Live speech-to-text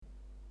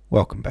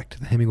Welcome back to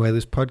the Hemingway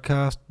List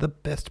podcast, the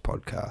best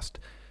podcast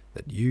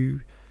that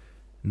you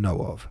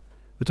know of.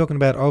 We're talking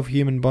about Of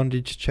Human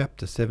Bondage,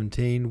 Chapter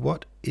 17.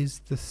 What is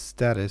the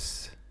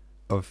status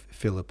of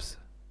Philip's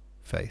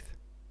faith?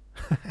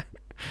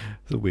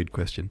 It's a weird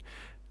question.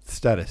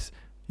 Status.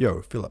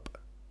 Yo, Philip,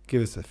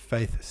 give us a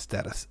faith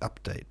status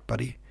update,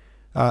 buddy.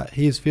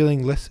 He is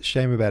feeling less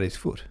shame about his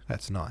foot.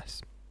 That's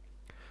nice.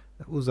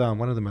 That was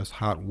one of the most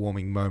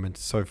heartwarming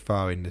moments so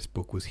far in this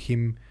book, was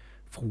him,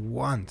 for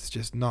once,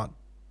 just not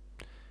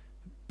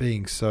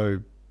being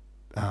so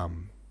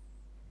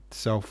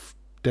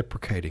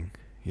self-deprecating,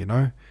 you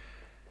know?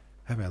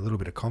 Having a little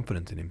bit of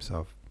confidence in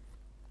himself.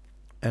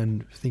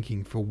 And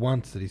thinking for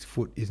once that his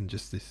foot isn't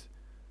just this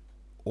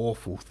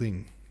awful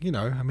thing. You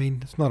know, I mean,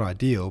 it's not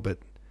ideal, but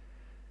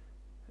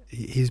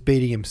he's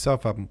beating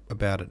himself up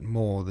about it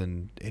more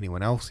than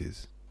anyone else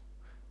is.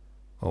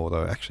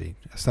 Although, actually,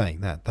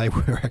 saying that, they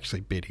were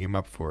actually beating him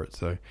up for it.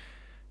 So,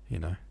 you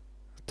know,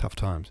 tough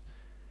times.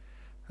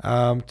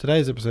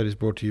 Today's episode is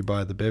brought to you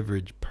by the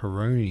beverage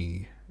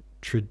Peroni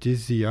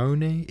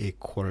Tradizione e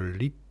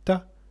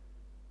Qualità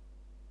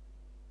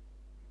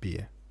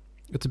beer.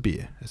 It's a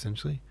beer,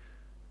 essentially.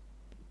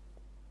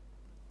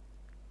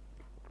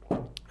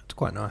 It's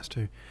quite nice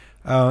too.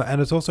 And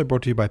it's also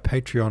brought to you by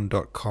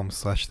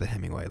patreon.com/the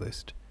Hemingway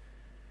List.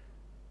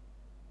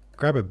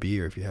 Grab a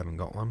beer if you haven't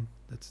got one.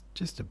 It's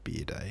just a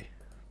beer day.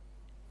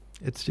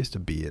 It's just a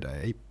beer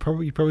day.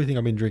 You probably think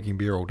I've been drinking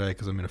beer all day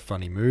because I'm in a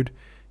funny mood.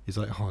 He's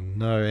like, oh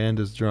no,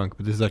 Anders drunk.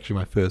 But this is actually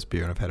my first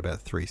beer and I've had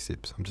about 3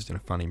 sips. I'm just in a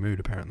funny mood,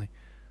 apparently.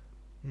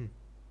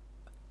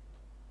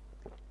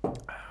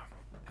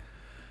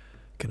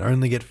 Can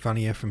only get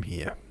funnier from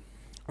here.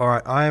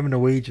 Alright, I am a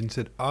Norwegian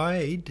said,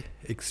 I'd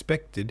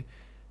expected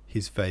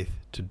his faith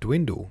to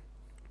dwindle,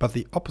 but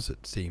the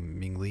opposite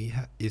seemingly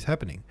is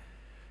happening.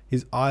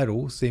 His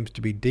idol seems to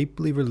be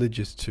deeply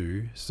religious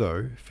too,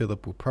 so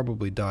Philip will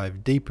probably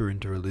dive deeper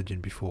into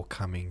religion before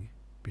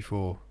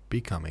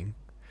becoming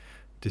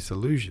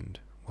disillusioned.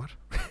 What?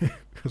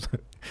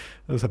 That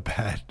was a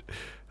bad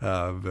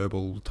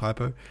verbal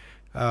typo.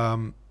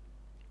 I'm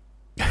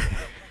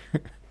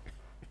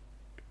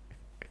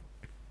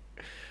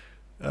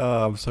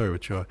so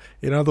mature.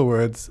 In other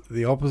words,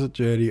 the opposite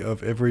journey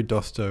of every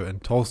Dostoevsky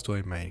and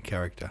Tolstoy main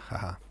character.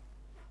 Haha.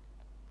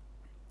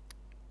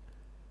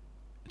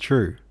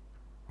 True.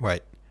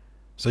 Wait.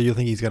 So you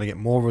think he's going to get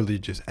more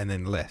religious and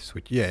then less?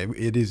 Which, yeah,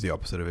 it is the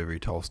opposite of every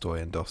Tolstoy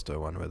and Dostoevsky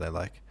one, where they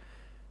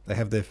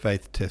have their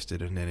faith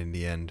tested, and then in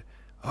the end,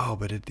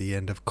 but at the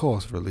end, of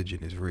course,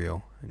 religion is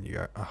real. And you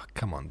go, oh,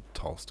 come on,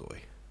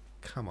 Tolstoy.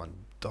 Come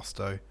on,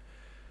 Dostoevsky.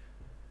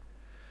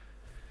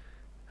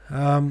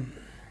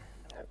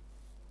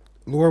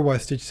 Laura Y.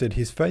 Stitch said,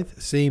 his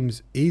faith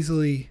seems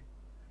easily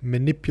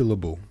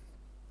manipulable.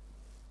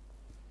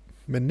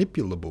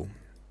 Manipulable.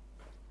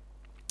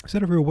 Is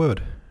that a real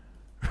word?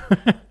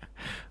 I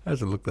have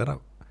to look that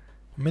up.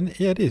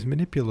 Yeah, it is,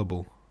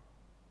 manipulable.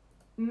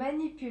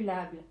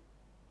 Manipulable.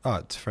 Oh,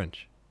 it's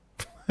French.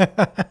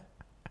 I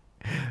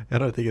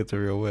don't think it's a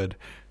real word.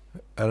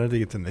 I don't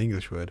think it's an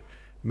English word.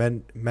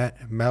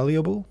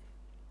 Malleable?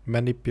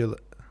 Manipulatable?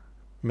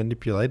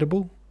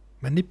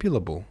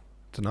 Manipulable.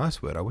 It's a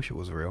nice word. I wish it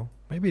was real.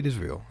 Maybe it is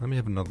real. Let me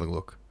have another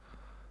look.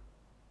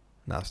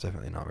 No, it's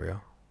definitely not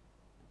real.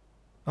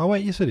 Oh,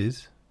 wait, yes it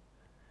is.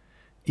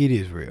 It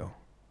is real.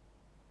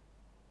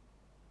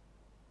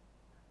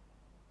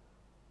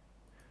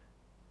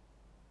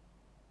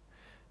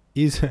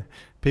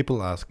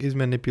 People ask, is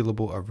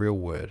manipulable a real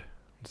word?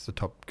 It's the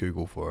top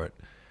Google for it.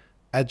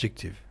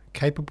 Adjective,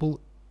 capable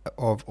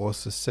of or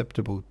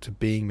susceptible to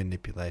being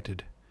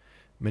manipulated.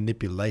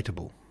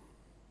 Manipulatable.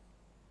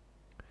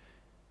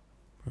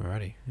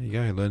 Alrighty, there you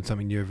go. Learn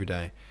something new every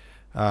day.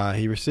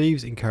 He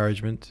receives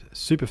encouragement,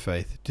 super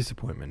faith,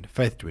 disappointment,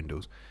 faith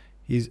dwindles.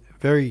 He's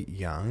very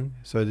young,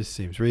 so this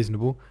seems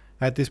reasonable.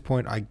 At this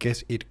point, I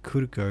guess it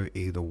could go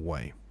either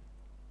way.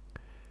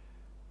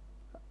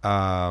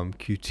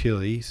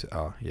 Qtilly,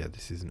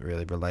 this isn't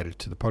really related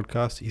to the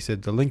podcast. He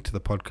said the link to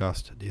the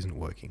podcast isn't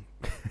working.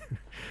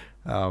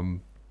 2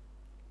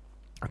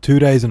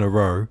 days in a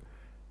row,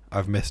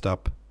 I've messed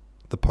up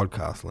the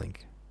podcast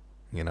link.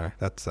 You know,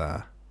 that's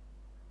on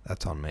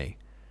me.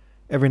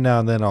 Every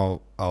now and then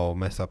I'll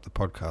mess up the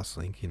podcast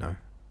link. You know,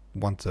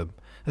 let's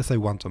say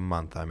once a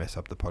month I mess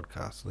up the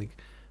podcast link.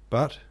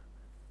 But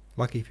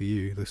lucky for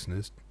you,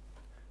 listeners,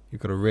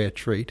 you've got a rare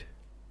treat.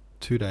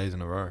 2 days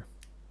in a row.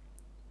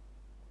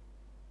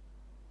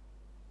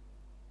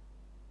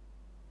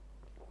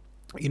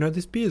 You know,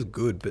 this beer's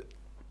good, but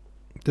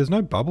there's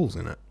no bubbles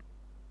in it.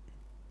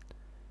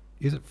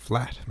 Is it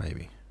flat,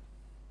 maybe?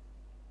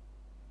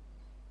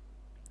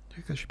 I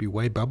think that should be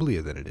way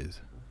bubblier than it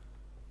is.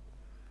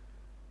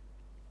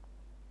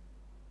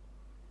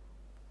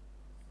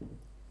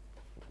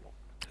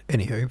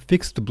 Anyhow,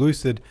 Fix the Blue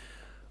said,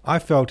 I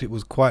felt it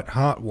was quite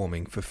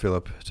heartwarming for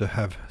Philip to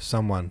have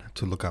someone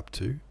to look up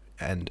to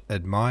and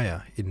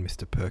admire in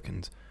Mr.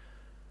 Perkins.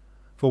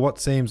 For what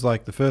seems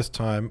like the first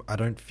time, I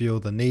don't feel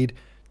the need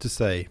to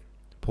say,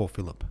 poor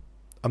Philip.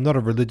 I'm not a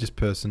religious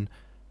person,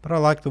 but I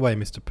like the way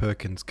Mr.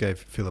 Perkins gave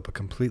Philip a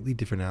completely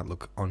different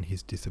outlook on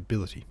his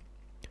disability.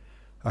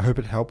 I hope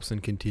it helps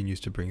and continues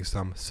to bring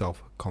some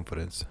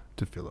self-confidence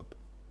to Philip.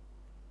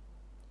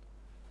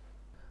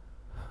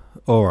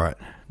 Alright,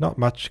 not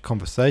much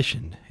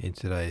conversation in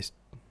today's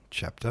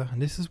chapter,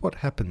 and this is what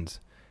happens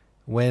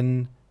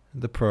when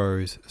the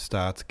prose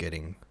starts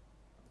getting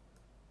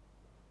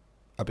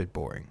a bit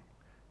boring,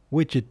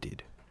 which it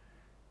did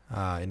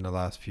in the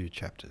last few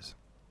chapters.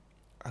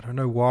 I don't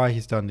know why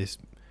he's done this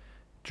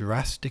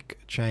drastic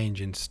change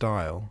in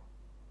style,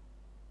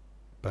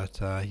 but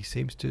he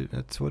seems to,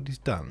 that's what he's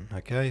done.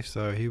 Okay,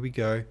 so here we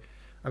go.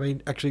 I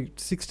mean, actually,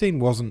 16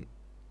 wasn't,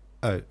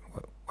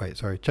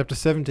 chapter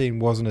 17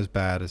 wasn't as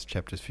bad as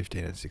chapters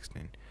 15 and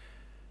 16,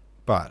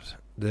 but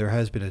there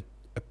has been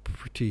a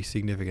pretty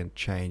significant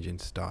change in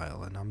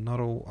style, and I'm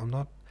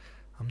not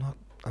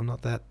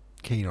that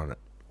keen on it,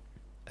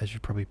 as you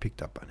probably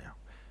picked up by now.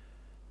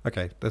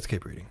 Okay, let's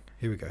keep reading.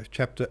 Here we go.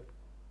 Chapter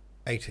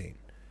 18.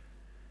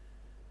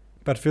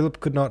 But Philip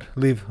could not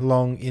live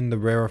long in the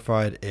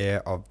rarefied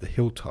air of the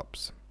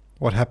hilltops.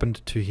 What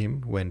happened to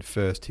him when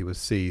first he was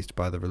seized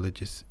by the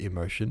religious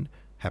emotion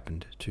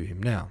happened to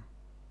him now,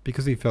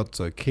 because he felt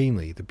so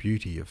keenly the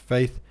beauty of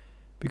faith,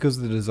 because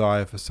the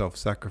desire for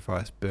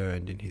self-sacrifice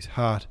burned in his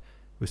heart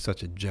with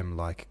such a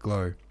gem-like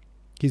glow.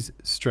 His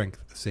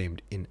strength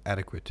seemed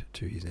inadequate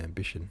to his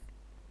ambition.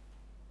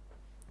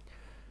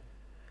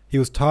 He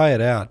was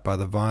tired out by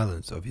the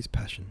violence of his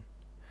passion.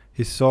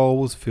 His soul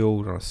was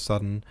filled on a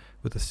sudden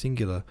with a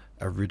singular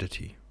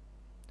aridity.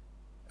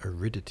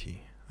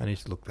 Aridity. I need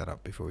to look that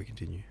up before we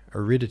continue.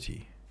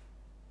 Aridity.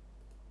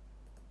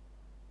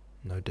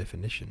 No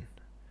definition.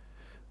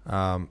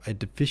 A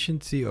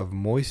deficiency of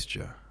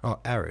moisture. Oh,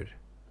 arid.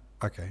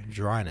 Okay,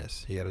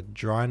 dryness. He had a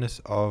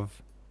dryness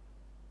of...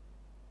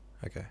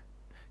 Okay.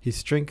 His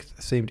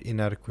strength seemed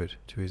inadequate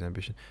to his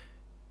ambition.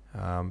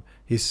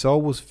 His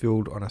soul was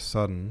filled on a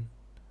sudden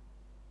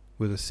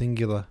with a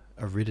singular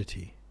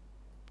aridity.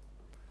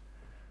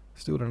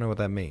 Still don't know what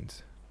that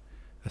means.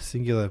 A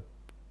singular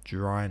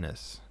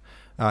dryness.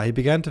 He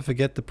began to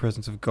forget the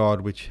presence of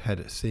God, which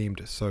had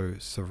seemed so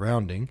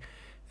surrounding,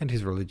 and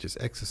his religious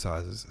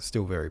exercises,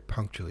 still very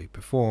punctually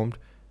performed,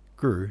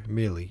 grew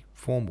merely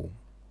formal.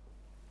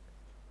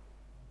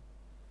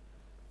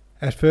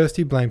 At first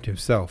he blamed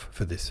himself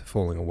for this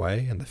falling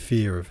away, and the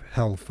fear of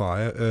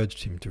hellfire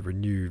urged him to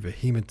renew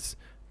vehemence,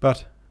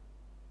 but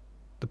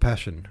the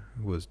passion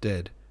was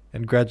dead,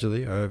 and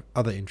gradually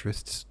other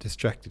interests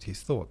distracted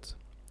his thoughts.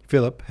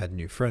 Philip had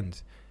new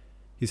friends.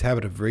 His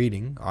habit of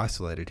reading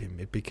isolated him.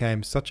 It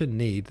became such a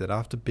need that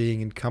after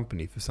being in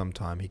company for some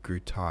time he grew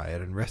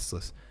tired and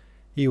restless.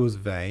 He was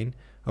vain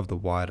of the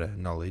wider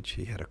knowledge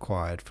he had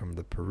acquired from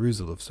the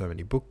perusal of so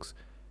many books.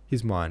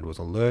 His mind was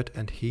alert,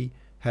 and he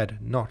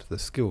had not the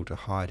skill to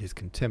hide his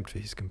contempt for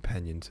his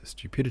companions'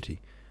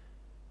 stupidity.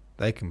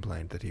 They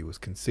complained that he was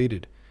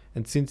conceited,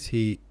 and since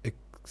he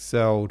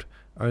excelled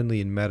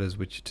only in matters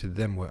which to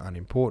them were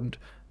unimportant,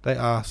 they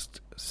asked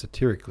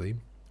satirically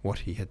what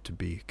he had to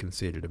be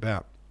conceited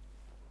about.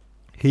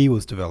 He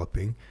was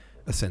developing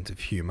a sense of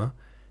humour,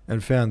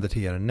 and found that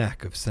he had a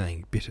knack of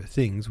saying bitter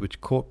things which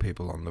caught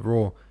people on the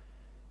raw.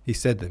 He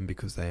said them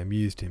because they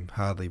amused him,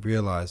 hardly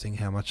realizing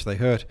how much they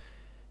hurt,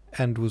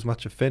 and was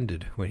much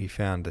offended when he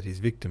found that his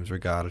victims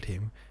regarded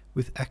him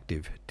with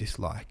active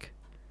dislike.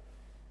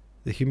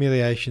 The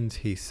humiliations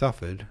he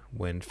suffered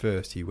when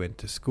first he went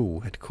to school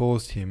had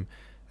caused him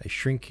a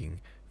shrinking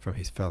from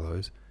his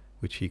fellows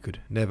which he could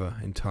never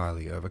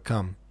entirely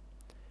overcome.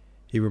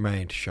 He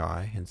remained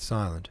shy and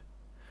silent,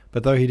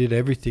 but though he did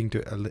everything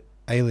to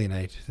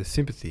alienate the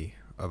sympathy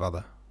of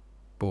other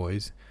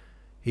boys,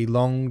 he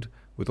longed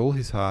with all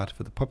his heart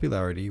for the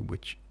popularity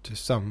which to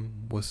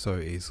some was so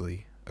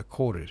easily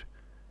accorded.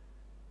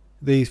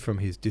 These from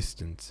his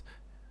distance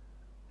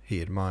he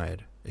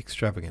admired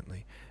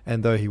extravagantly,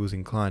 and though he was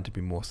inclined to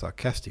be more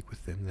sarcastic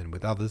with them than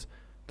with others,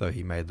 though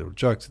he made little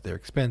jokes at their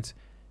expense,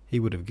 he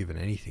would have given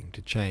anything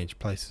to change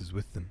places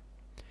with them.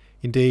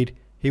 Indeed,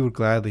 he would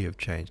gladly have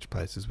changed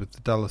places with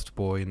the dullest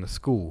boy in the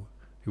school,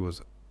 who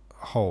was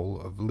whole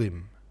of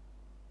limb.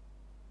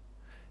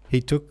 He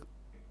took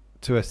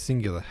to a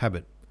singular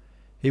habit.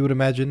 He would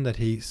imagine that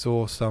he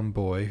saw some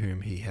boy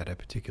whom he had a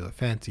particular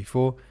fancy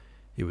for.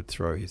 He would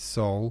throw his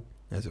soul,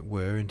 as it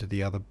were, into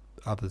the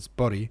other's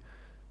body,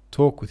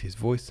 talk with his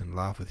voice and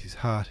laugh with his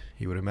heart.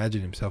 He would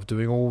imagine himself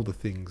doing all the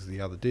things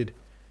the other did.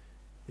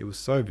 It was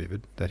so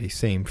vivid that he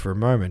seemed for a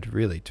moment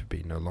really to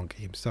be no longer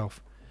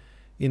himself.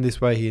 In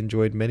this way he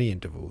enjoyed many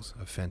intervals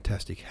of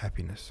fantastic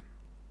happiness.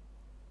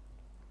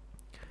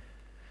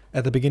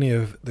 At the beginning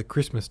of the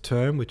Christmas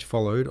term which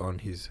followed on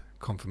his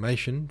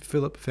confirmation,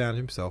 Philip found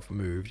himself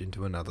moved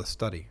into another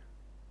study.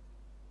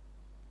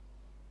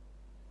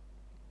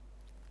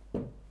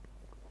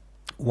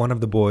 One of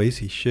the boys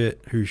who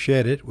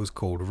shared it was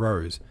called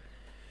Rose.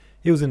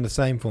 He was in the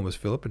same form as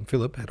Philip, and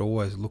Philip had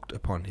always looked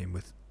upon him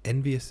with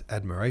envious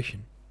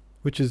admiration,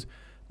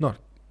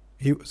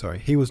 he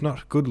was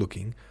not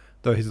good-looking,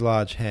 though his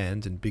large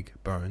hands and big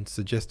bones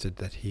suggested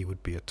that he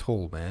would be a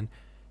tall man.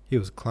 He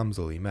was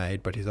clumsily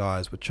made, but his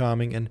eyes were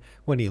charming, and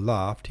when he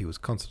laughed, he was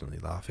constantly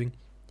laughing.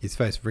 His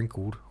face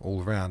wrinkled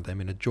all round them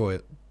in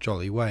a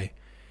jolly way.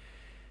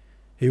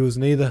 He was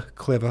neither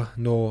clever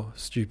nor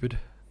stupid,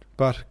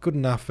 but good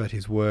enough at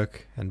his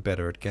work and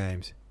better at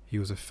games. He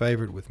was a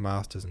favourite with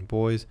masters and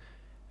boys,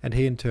 and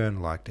he in turn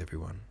liked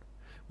everyone.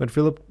 When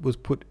Philip was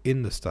put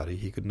in the study,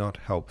 he could not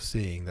help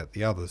seeing that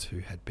the others who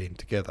had been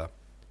together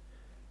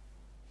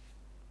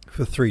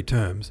for 3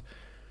 terms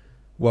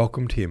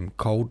welcomed him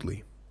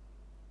coldly.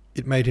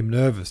 It made him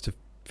nervous to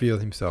feel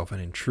himself an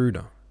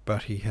intruder,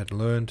 but he had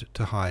learned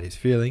to hide his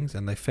feelings,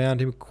 and they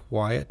found him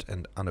quiet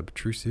and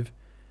unobtrusive.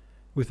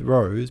 With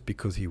Rose,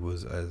 because he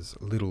was as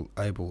little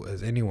able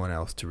as anyone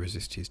else to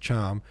resist his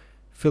charm,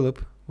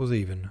 Philip was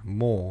even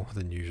more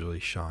than usually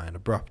shy and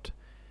abrupt,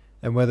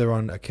 and whether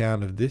on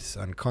account of this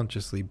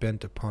unconsciously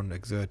bent upon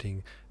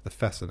exerting the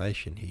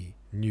fascination he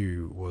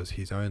knew was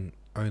his own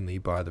only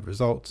by the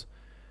results,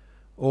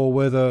 or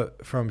whether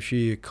from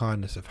sheer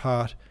kindness of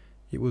heart,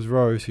 it was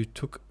Rose who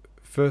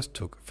first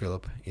took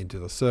Philip into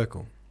the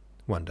circle.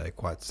 One day,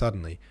 quite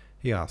suddenly,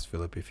 he asked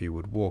Philip if he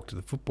would walk to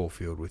the football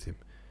field with him.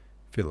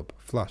 Philip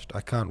flushed.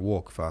 "I can't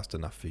walk fast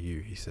enough for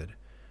you," he said.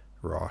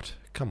 "Right,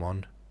 come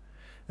on."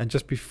 And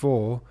just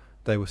before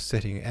they were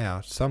setting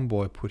out, some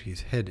boy put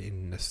his head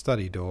in the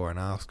study door and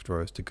asked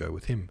Rose to go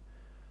with him.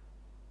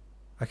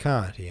 "I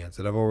can't," he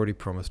answered. "I've already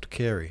promised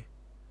Carey."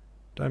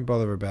 "Don't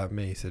bother about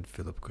me," said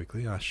Philip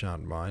quickly. "I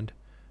shan't mind."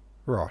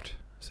 "Right,"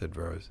 said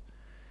Rose.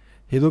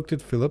 He looked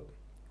at Philip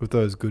with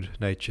those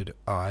good-natured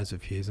eyes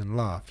of his and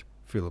laughed.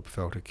 Philip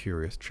felt a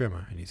curious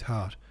tremor in his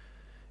heart.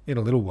 In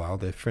a little while,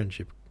 their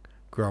friendship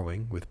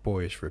growing with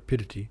boyish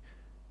rapidity,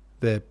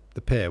 the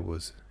pair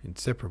was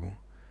inseparable.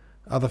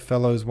 Other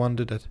fellows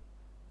wondered at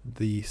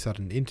the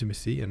sudden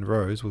intimacy, and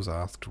Rose was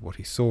asked what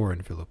he saw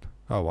in Philip.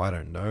 "Oh, I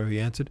don't know,"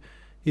 he answered.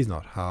 "He's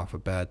not half a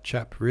bad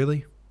chap,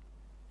 really."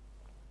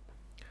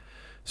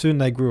 Soon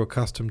they grew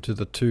accustomed to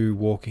the two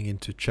walking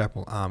into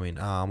chapel arm in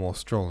arm, or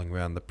strolling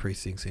round the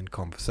precincts in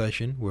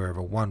conversation.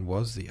 Wherever one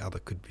was, the other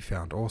could be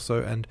found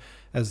also, and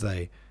as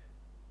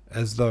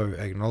though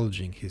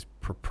acknowledging his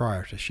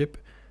proprietorship,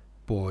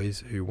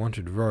 boys who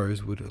wanted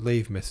Rose would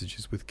leave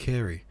messages with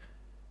Carey.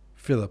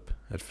 Philip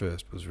at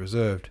first was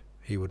reserved.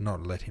 He would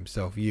not let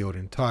himself yield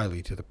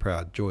entirely to the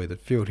proud joy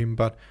that filled him,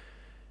 but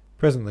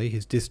presently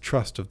his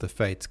distrust of the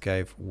fates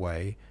gave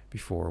way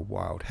before a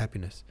wild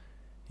happiness.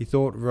 He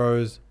thought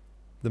Rose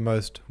the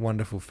most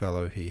wonderful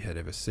fellow he had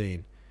ever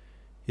seen.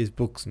 His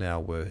books now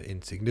were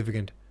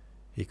insignificant.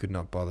 He could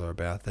not bother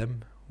about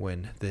them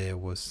when there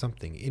was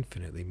something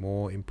infinitely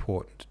more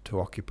important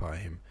to occupy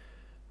him.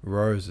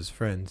 Rose's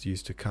friends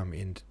used to come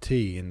in to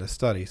tea in the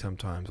study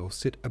sometimes, or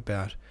sit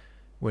about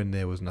when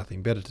there was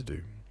nothing better to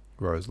do.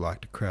 Rose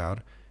liked a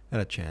crowd and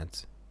the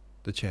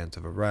chance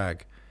of a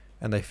rag,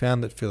 and they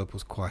found that Philip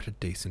was quite a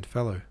decent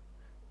fellow.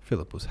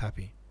 Philip was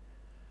happy.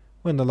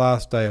 When the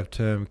last day of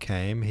term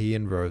came, he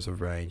and Rose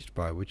arranged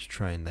by which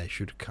train they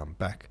should come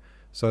back,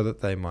 so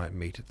that they might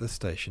meet at the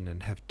station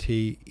and have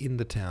tea in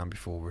the town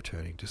before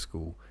returning to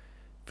school.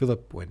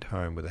 Philip went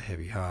home with a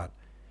heavy heart.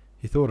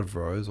 He thought of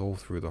Rose all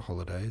through the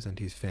holidays, and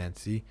his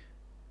fancy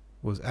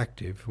was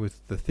active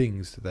with the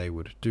things they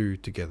would do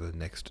together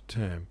next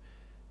term.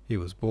 He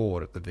was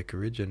bored at the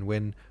vicarage, and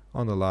when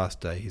on the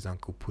last day his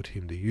uncle put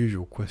him the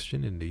usual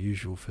question in the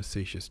usual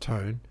facetious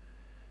tone,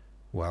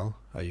 "Well,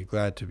 are you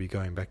glad to be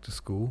going back to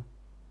school?"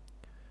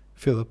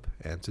 Philip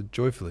answered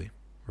joyfully,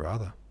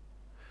 "Rather."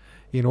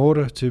 In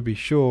order to be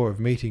sure of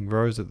meeting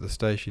Rose at the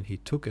station, he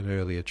took an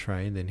earlier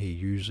train than he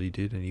usually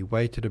did, and he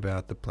waited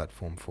about the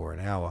platform for an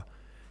hour.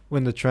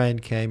 When the train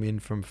came in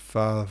from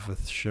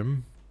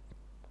Faversham,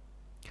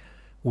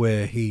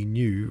 where he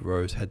knew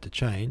Rose had to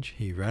change,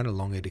 he ran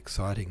along it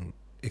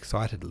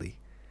excitedly.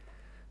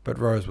 But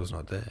Rose was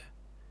not there.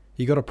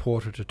 He got a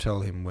porter to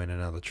tell him when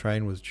another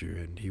train was due,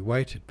 and he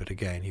waited, but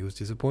again he was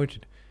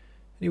disappointed.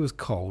 He was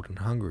cold and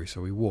hungry,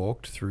 so he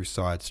walked through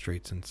side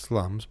streets and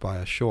slums by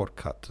a short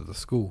cut to the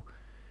school.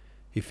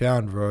 He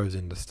found Rose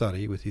in the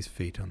study with his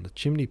feet on the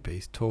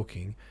chimney-piece,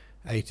 talking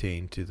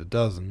 18 to the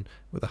dozen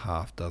with a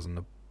half-dozen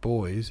of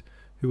boys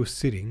who were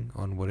sitting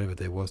on whatever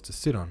there was to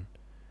sit on.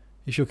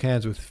 He shook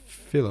hands with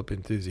Philip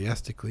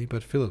enthusiastically,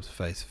 but Philip's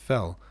face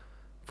fell,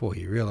 for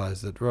he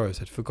realized that Rose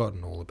had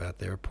forgotten all about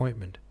their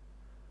appointment.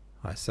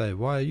 "I say,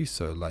 why are you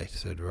so late?"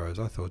 said Rose.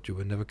 "I thought you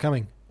were never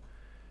coming."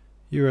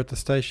 "You were at the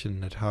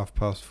station at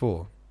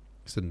 4:30,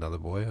 said another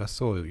boy. "I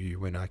saw you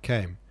when I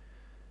came."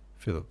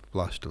 Philip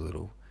blushed a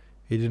little.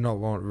 He did not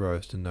want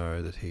Rose to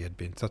know that he had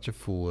been such a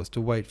fool as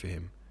to wait for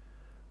him.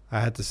 "I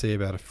had to see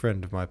about a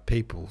friend of my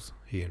people's,"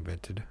 he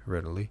invented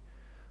readily.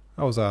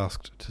 "I was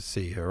asked to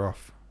see her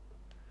off."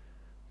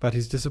 But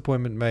his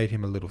disappointment made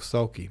him a little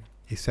sulky.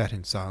 He sat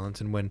in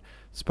silence, and when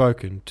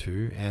spoken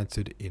to,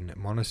 answered in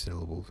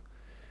monosyllables.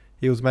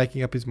 He was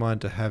making up his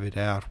mind to have it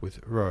out with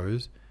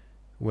Rose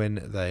when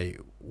they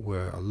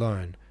were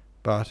alone,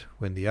 but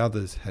when the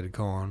others had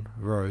gone,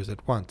 Rose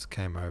at once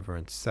came over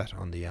and sat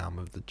on the arm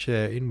of the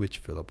chair in which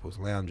Philip was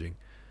lounging.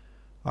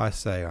 "I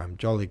say, I'm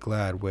jolly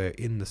glad we're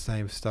in the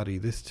same study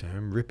this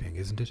term. Ripping,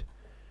 isn't it?"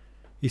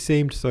 He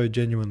seemed so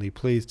genuinely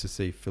pleased to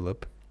see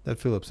Philip that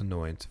Philip's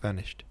annoyance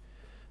vanished.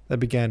 They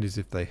began as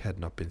if they had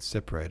not been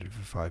separated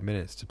for 5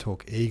 minutes to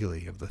talk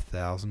eagerly of the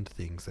 1,000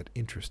 things that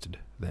interested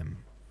them.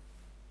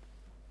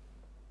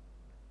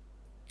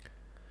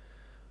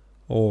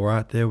 All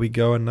right, there we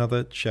go,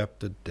 another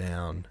chapter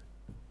down.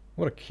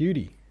 What a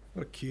cutie.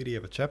 What a cutie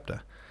of a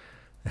chapter.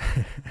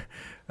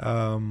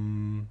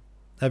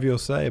 Have your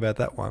say about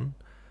that one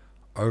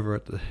over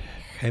at the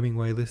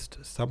Hemingway List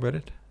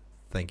subreddit.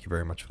 Thank you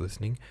very much for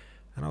listening,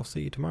 and I'll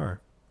see you tomorrow.